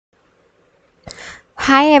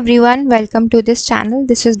Hi everyone, welcome to this channel.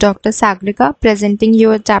 This is Dr. Sagrika presenting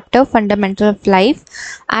you a chapter Fundamental of Life.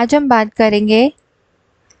 आज हम बात करेंगे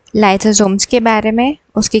lysosomes के बारे में,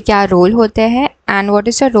 उसके क्या रोल होते हैं and what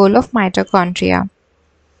is the role of mitochondria.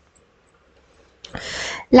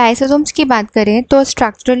 Lysosomes की बात करें तो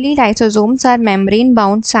structurally lysosomes are membrane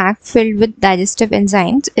bound sac filled with digestive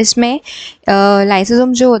enzymes. इसमें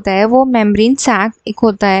लाइसोसोम जो होता है वो मेम्ब्रेन सैक एक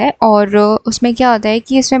होता है और उसमें क्या होता है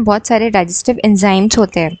कि इसमें बहुत सारे डाइजेस्टिव एंजाइम्स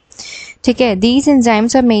होते हैं. ठीक है, these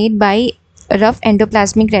enzymes are made by rough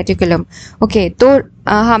endoplasmic reticulum. Okay, तो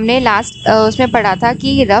हमने लास्ट उसमें पढ़ा था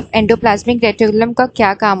कि रफ एंडोप्लाज्मिक रेटिकुलम का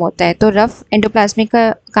क्या काम होता है. तो रफ एंडोप्लाज्मिक का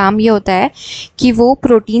काम ये होता है कि वो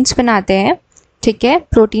प्रोटीन्स बनाते हैं. ठीक है,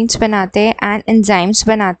 प्रोटीन्स बनाते हैं एंड एंजाइम्स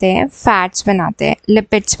बनाते हैं, फैट्स बनाते हैं,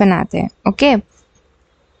 लिपिड्स बनाते हैं. ओके,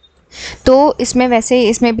 तो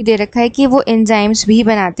इसमें भी दे रखा है कि वो एंजाइम्स भी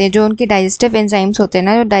बनाते हैं. जो उनके डाइजेस्टिव एंजाइम्स होते हैं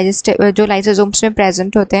ना, जो लाइसोसोम्स में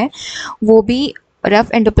प्रेजेंट होते हैं, वो भी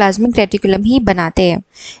रफ एंडोप्लाज्मिक रेटिकुलम ही बनाते हैं.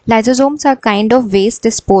 Lysosomes are kind of waste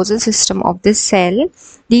disposal system of this cell.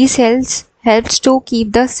 These cells helps to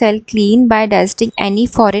keep the cell clean by digesting any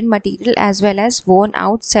foreign material as well as worn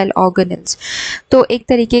out cell organelles. तो एक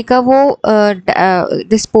तरीके का वो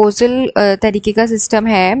disposal तरीके का system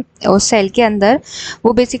है उस cell के अंदर.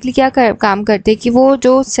 वो बेसिकली क्या काम करते हैं कि वो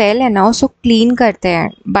जो सेल है ना उसको क्लीन करते हैं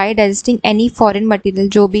bye digesting any foreign material.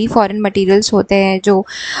 जो भी फॉरेन मटेरियल्स होते हैं जो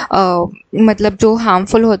मतलब जो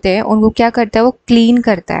हार्मफुल होते हैं उनको क्या करता है वो क्लीन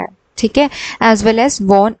करता है. ठीक है, as well as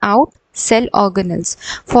worn out cell organelles.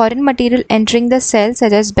 Foreign material entering the cell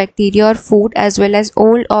such as bacteria or food as well as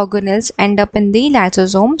old organelles end up in the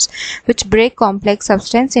lysosomes which break complex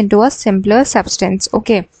substance into a simpler substance.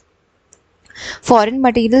 Okay, foreign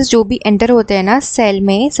materials जो भी enter होते हैं ना cell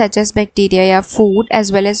में such as bacteria या food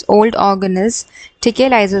as well as old organelles, ठीक है,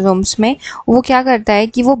 lysosomes में वो क्या करता है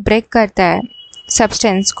कि वो ब्रेक करता है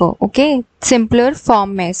सब्सटेंस को. ओके, सिंपलर फॉर्म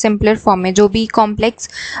में जो भी कॉम्प्लेक्स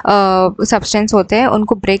सब्सटेंस होते हैं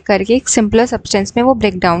उनको ब्रेक करके एक सिंपलर सब्सटेंस में वो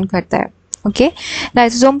ब्रेक डाउन करता है. Okay,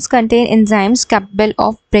 lysosomes contain enzymes capable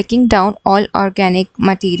of breaking down all organic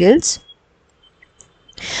materials.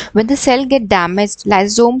 When the cell get damaged,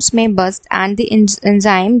 lysosomes may burst and the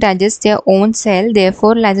enzyme digests their own cell.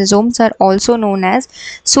 Therefore, lysosomes are also known as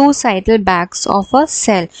suicidal bags of a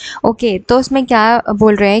cell. Okay, तो उसमें क्या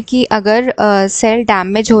बोल रहे हैं कि अगर cell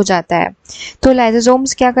damage हो जाता है तो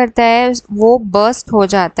लाइसोसोम्स क्या करता है वो बर्स्ट हो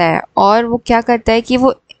जाता है और वो क्या करता है कि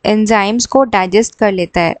वो एंजाइम्स को डाइजेस्ट कर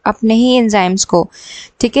लेता है, अपने ही एंजाइम्स को.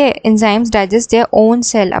 ठीक है, enzymes digest their own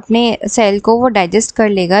cell, अपने सेल को वो डाइजेस्ट कर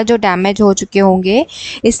लेगा जो डैमेज हो चुके होंगे.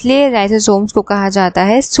 इसलिए लाइसोसोम्स को कहा जाता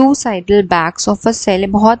है suicidal bags of a cell.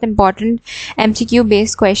 बहुत इंपॉर्टेंट एमसीक्यू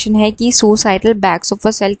बेस्ड क्वेश्चन है कि suicidal bags of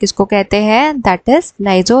a cell किसको कहते हैं, that is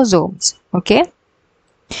lysosomes. Okay,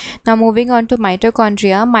 now moving on to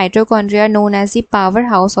mitochondria. Mitochondria known as the power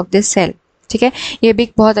house of this cell. ठीक है, ये भी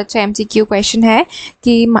एक बहुत अच्छा एमसीक्यू क्वेश्चन है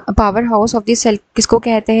कि power house of the cell किसको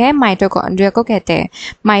कहते हैं, माइटोकॉन्ड्रिया को कहते हैं.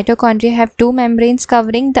 Mitochondria have to membranes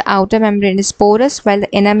covering. The outer membrane is porous while the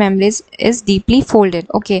inner membrane is deeply folded.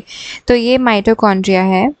 Okay, तो ये माइटोकॉन्ड्रिया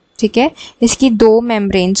है. ठीक है, इसकी दो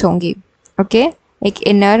मेम्ब्रेन्स होंगी. ओके, एक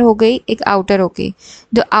इनर हो गई, एक आउटर हो गई.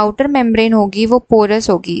 जो आउटर मेम्ब्रेन होगी वो पोरस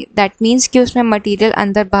होगी, दैट मीन्स कि उसमें मटेरियल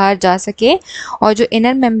अंदर बाहर जा सके. और जो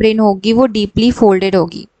इनर मेम्ब्रेन होगी वो डीपली फोल्डेड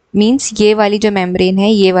होगी. मीन्स ये वाली जो मेम्ब्रेन है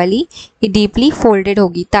ये डीपली फोल्डेड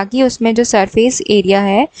होगी ताकि उसमें जो सरफेस एरिया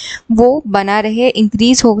है वो बना रहे,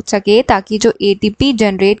 इंक्रीज हो सके, ताकि जो एटीपी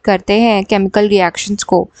जनरेट करते हैं केमिकल रिएक्शंस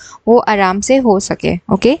को वो आराम से हो सके.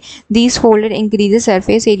 Okay, these folded increase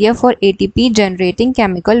surface area for ATP generating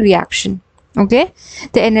chemical reaction. Okay,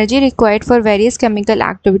 the energy required for various chemical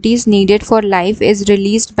activities needed for life is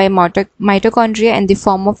released by mitochondria in the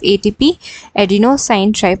form of ATP,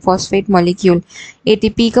 adenosine triphosphate molecule.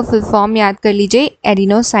 ATP का full form याद कर लीजिए,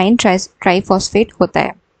 adenosine triphosphate होता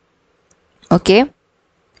है. Okay,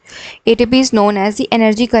 ATP is known as the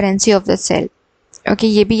energy currency of the cell. Okay,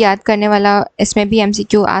 ये भी याद करने वाला, इसमें भी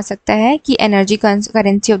एमसीक्यू आ सकता है कि energy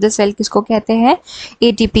currency of the cell किसको कहते हैं,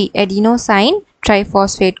 एटीपी, एडिनोसाइन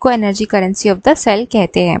ट्राइफॉस्फेट को energy currency of the cell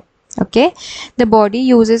कहते हैं. Okay, the body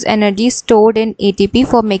uses energy stored in ATP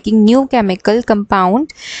for making new chemical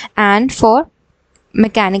compound and for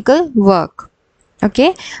mechanical work.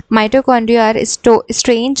 Okay, mitochondria are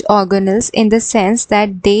strange organelles in the sense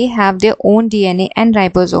that they have their own DNA and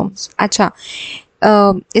ribosomes. अच्छा,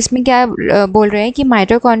 इसमें क्या बोल रहे हैं कि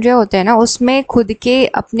mitochondria होते हैं ना उसमें खुद के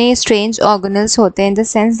अपने स्ट्रेंज ऑर्गेनल्स होते हैं in the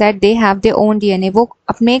sense that they have their own DNA. वो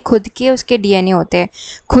अपने खुद के उसके डीएनए होते हैं,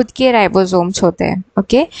 खुद के राइबोसोम्स होते हैं.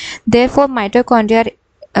 Okay, therefore mitochondria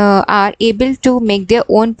are able to make their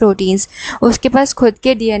own proteins, उसके पास खुद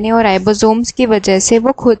के डीएनए और राइबोसोम्स की वजह से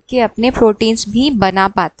वो खुद के अपने प्रोटीन्स भी बना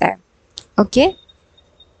पाता है. Okay,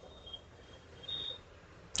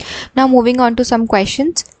 now moving on to some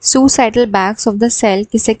questions. Suicidal bags of the cell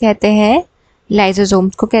किसे कहते हैं?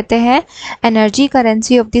 लाइसोसोम्स को कहते हैं. Energy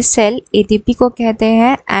currency of the cell ATP को कहते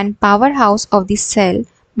हैं. And power house of the cell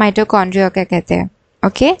mitochondria क्या कहते हैं.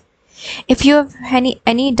 Okay, if you have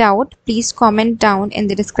any doubt please comment down in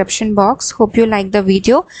the description box. hope you like the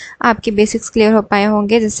video. आपके basics clear हो पाए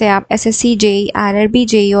होंगे जिससे आप SSC JEE RRB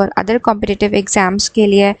JEE और अदर कॉम्पिटिटिव एग्जाम्स के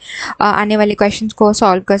लिए आने वाले क्वेश्चंस को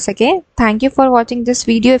सॉल्व कर सके. Thank you for watching this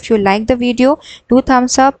video. If you like the video, do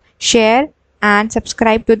thumbs up, share and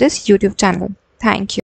subscribe to this YouTube channel. Thank you.